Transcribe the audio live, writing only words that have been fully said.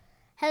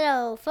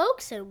Hello,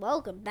 folks, and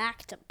welcome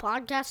back to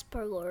Podcast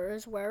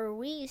Burglars, where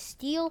we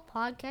steal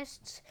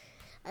podcasts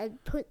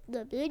and put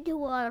them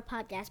into our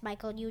podcast.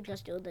 Michael, you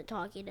just do the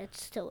talking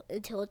until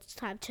it's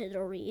time to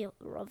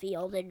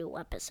reveal the new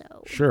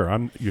episode. Sure,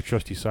 I'm your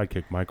trusty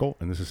sidekick, Michael,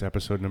 and this is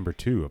episode number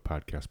 2 of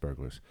Podcast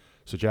Burglars.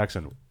 So,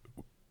 Jackson,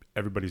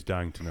 everybody's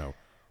dying to know,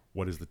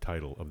 what is the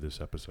title of this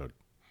episode?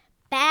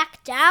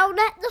 Back down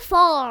at the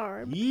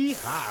farm.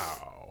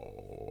 Yeehaw!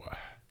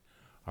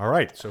 All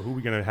right, so who are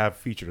we going to have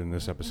featured in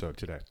this episode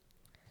today?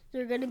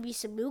 There are going to be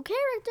some new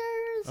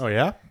characters. Oh,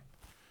 yeah?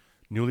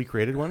 Newly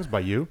created ones by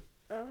you?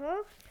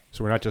 Uh-huh.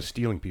 So we're not just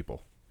stealing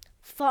people.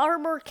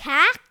 Farmer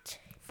Cat.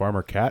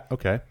 Farmer Cat,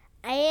 okay.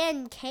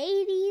 And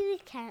Katie the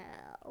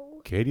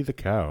Cow. Katie the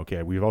Cow,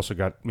 okay. We've also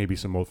got maybe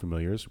some old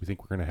familiars. We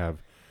think we're going to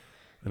have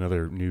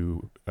another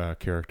new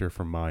character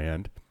from my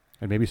end.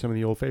 And maybe some of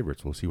the old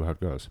favorites. We'll see how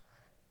it goes.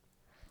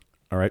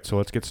 All right, so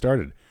let's get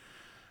started.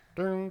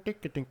 Back on the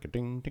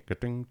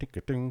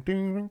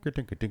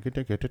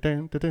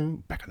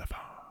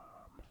farm.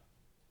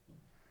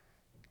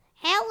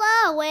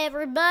 Hello,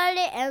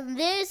 everybody, and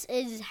this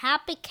is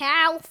Happy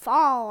Cow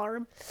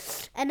Farm,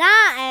 and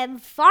I am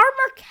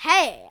Farmer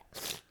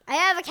Cat. I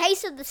have a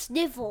case of the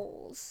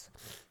sniffles,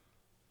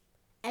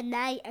 and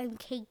I am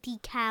Katie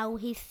Cow,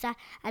 his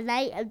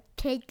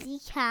sidekick.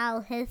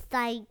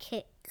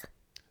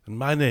 And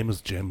my name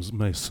is James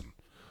Mason.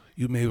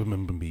 You may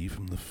remember me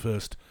from the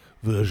first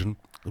version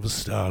of A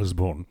Star Is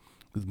Born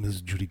with Miss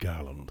Judy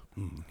Garland.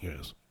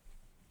 Yes.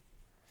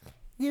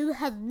 You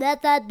have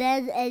never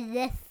been in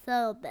this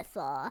show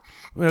before.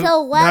 Well,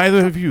 So what-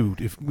 neither have you,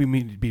 if we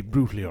mean to be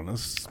brutally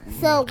honest.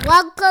 So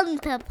welcome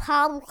to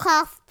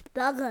Podcast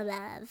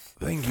Burglars.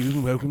 Thank you,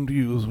 and welcome to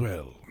you as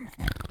well.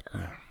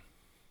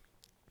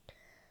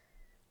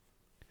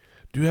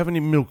 Do you have any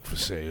milk for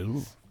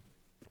sale?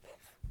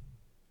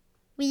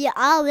 We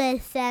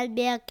always sell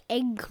milk,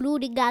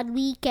 including on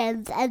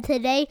weekends, and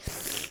today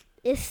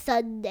is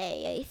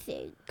Sunday, I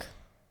think.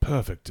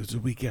 Perfect, it's a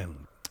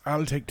weekend.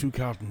 I'll take 2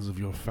 cartons of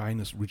your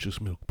finest,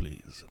 richest milk,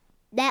 please.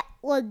 That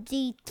would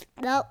be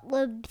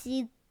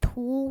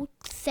 2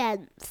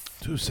 cents.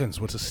 2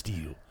 cents, what a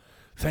steal.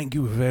 Thank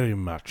you very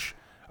much.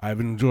 I've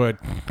enjoyed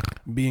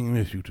being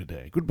with you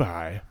today.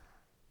 Goodbye.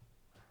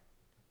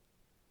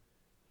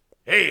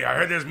 Hey, I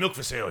heard there's milk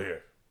for sale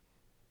here.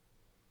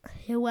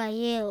 Who are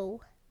you?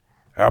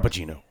 Al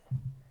Pacino.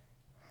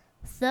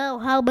 So,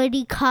 how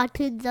many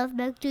cartons of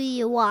milk do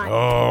you want?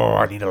 Oh,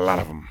 I need a lot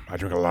of them. I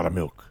drink a lot of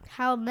milk.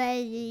 How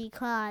many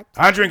cartons?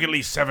 I drink at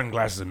least 7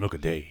 glasses of milk a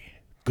day.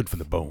 Good for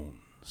the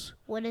bones.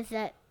 What is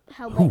that?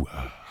 How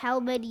Hoo-ah.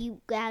 many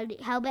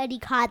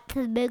cartons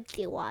of milk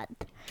do you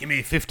want? Give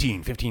me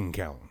 15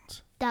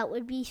 gallons. That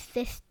would be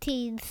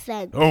 15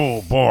 cents.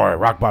 Oh, boy,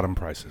 rock bottom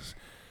prices.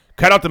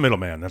 Cut out the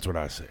middleman, that's what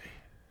I say.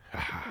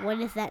 What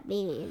does that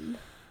mean?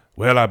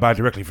 Well, I buy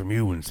directly from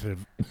you instead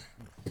of...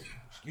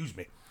 Excuse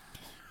me.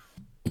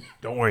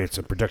 Don't worry, it's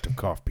a protective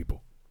cough,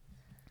 people.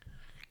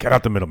 Cut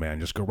out the middleman.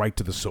 Just go right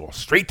to the source.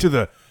 Straight to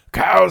the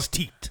cow's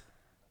teat.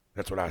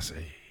 That's what I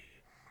say.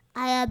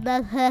 I am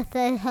the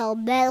person who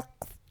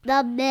milks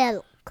the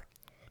milk.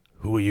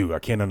 Who are you? I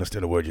can't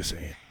understand a word you're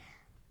saying.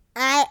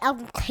 I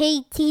am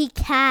Katie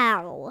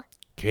Cow.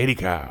 Katie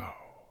Cow.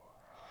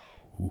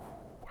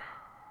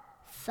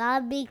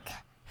 Farmer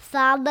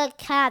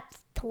Cat's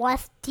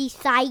trusty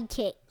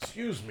sidekick.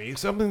 Excuse me.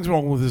 Something's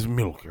wrong with this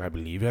milk, I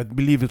believe. I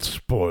believe it's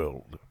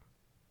spoiled.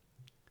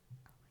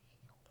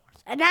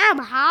 And I'm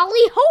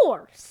Holly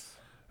Horse.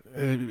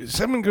 Is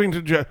someone going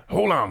to...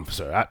 Hold on,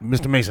 sir.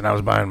 Mr. Mason, I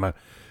was buying my...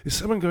 Is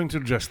someone going to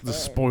adjust the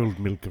spoiled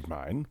milk of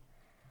mine?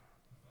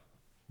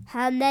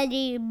 How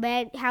many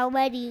milks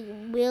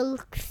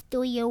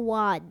do you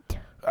want?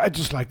 I'd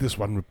just like this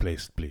one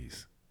replaced,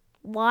 please.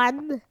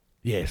 One?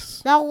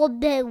 Yes. No,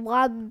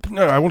 one.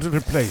 No, I want it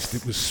replaced.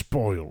 It was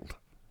spoiled.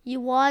 You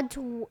want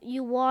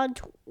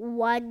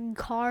 1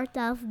 cart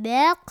of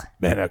milk?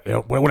 Man,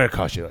 what would it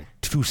cost you? Like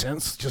 2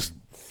 cents? Just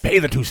pay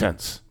the 2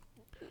 cents.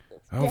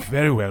 Oh,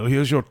 very well.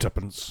 Here's your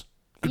 2pence.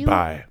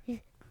 Goodbye.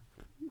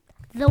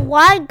 The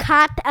 1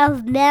 cart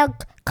of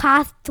milk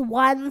costs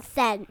 1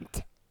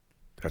 cent.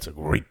 That's a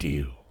great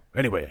deal.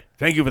 Anyway,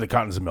 thank you for the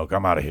cartons of milk.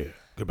 I'm out of here.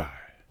 Goodbye.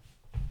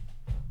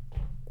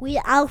 We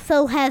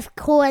also have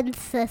corn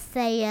for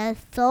sale,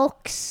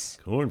 folks.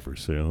 Corn for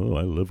sale? Oh,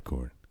 I love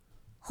corn.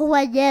 Who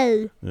are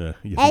you? Yeah,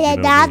 And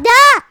another?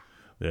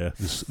 Yeah,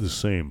 the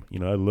same. You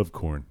know, I love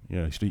corn.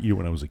 Yeah, I used to eat it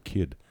when I was a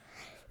kid.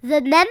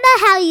 Remember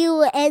how you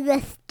were in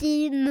the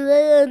steam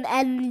room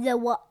and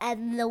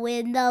the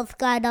windows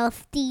got all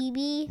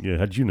steamy? Yeah,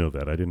 how'd you know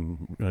that? I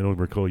don't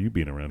recall you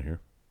being around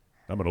here.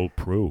 I'm an old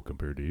pro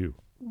compared to you.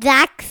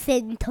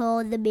 Jackson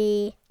told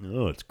me.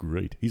 Oh, it's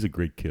great. He's a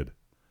great kid.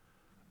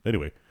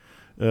 Anyway,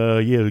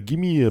 yeah, give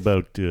me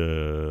about,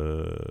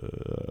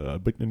 I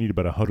need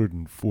about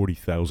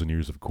 140,000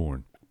 ears of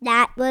corn.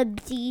 That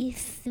would be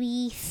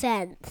 3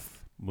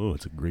 cents. Oh,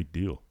 it's a great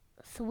deal.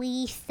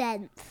 3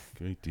 cents.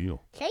 Great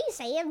deal. She's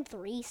saying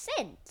 3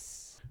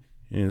 cents.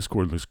 Yeah, this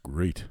corn looks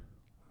great.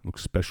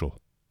 Looks special.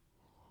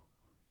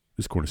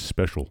 This corn is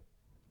special.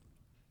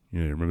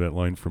 Yeah, remember that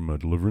line from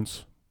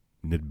Deliverance?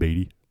 Ned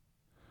Beatty.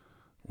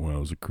 Wow, it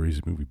was a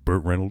crazy movie.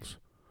 Burt Reynolds.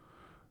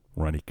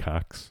 Ronnie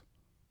Cox.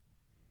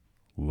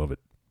 Love it.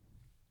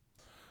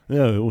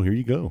 Yeah, well, here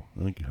you go.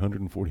 I think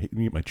 140. Let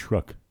me get my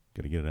truck.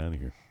 Got to get it out of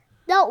here.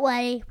 Don't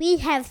worry, we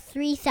have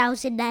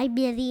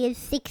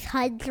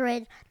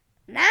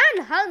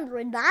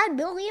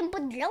 3,900,909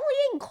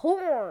 bajillion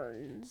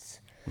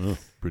corns. Oh,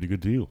 pretty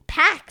good deal.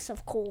 Packs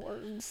of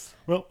corns.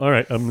 Well, all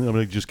right. I'm going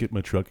to just get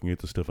my truck and get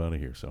the stuff out of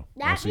here. So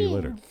I'll see you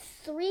later.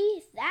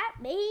 That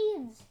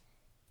means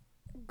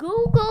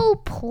Google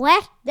Play.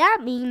 That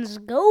means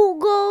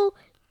Google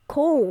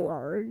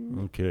corn.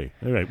 Okay.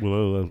 All right.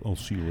 Well, I'll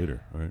see you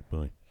later. All right.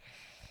 Bye.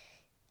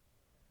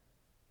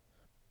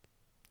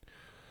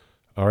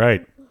 All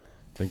right. I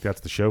think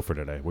that's the show for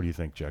today. What do you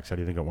think, Jax? How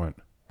do you think it went?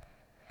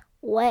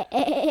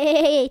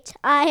 Wait,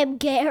 I am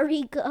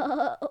Gary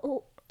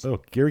Goat. Oh,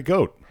 Gary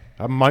Goat.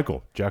 I'm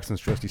Michael, Jackson's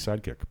trusty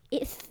sidekick.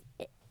 Is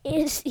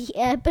the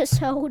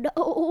episode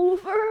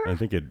over? I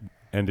think it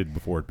ended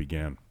before it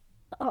began.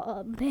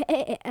 Oh, man,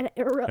 I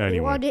really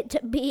wanted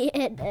to be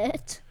in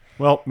it.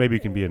 Well, maybe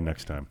you can be in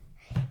next time.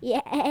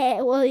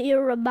 Yeah, will you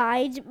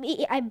remind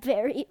me? I'm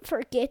very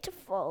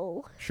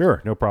forgetful.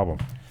 Sure, no problem.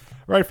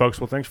 All right, folks.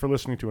 Well, thanks for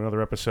listening to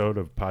another episode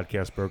of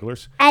Podcast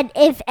Burglars. And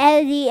if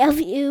any of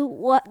you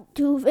want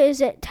to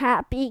visit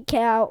Happy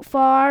Cow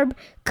Farm,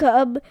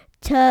 come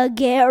to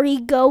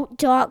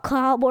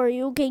GaryGoat.com where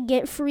you can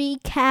get free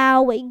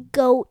cow and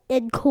goat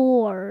and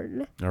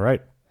corn. All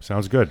right.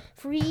 Sounds good.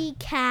 Free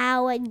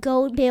cow and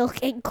goat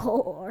milk and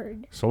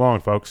corn. So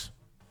long, folks.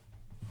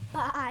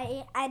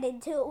 Bye. And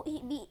until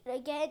we meet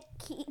again,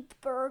 keep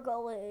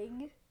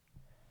burgling.